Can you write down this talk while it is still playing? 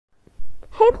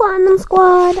Hey Platinum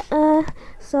Squad,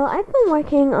 so I've been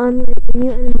working on like the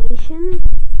new animation.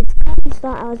 It's Kirby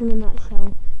Star Alice in a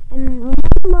Nutshell. And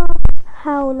remember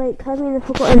how like Kirby and the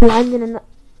Forgotten Land in a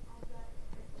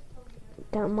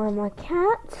Don't mind my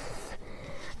cats.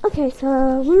 Okay, so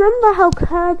remember how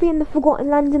Kirby and the Forgotten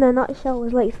Land in a Nutshell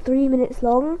was like 3 minutes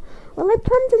long? Well, I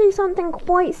plan to do something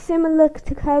quite similar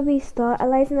to Kirby Star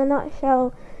Alice in a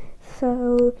Nutshell.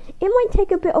 So it might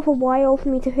take a bit of a while for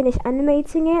me to finish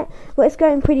animating it, but it's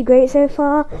going pretty great so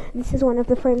far. This is one of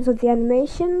the frames of the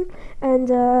animation,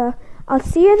 and I'll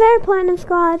see you there, Platinum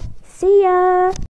Squad. See ya!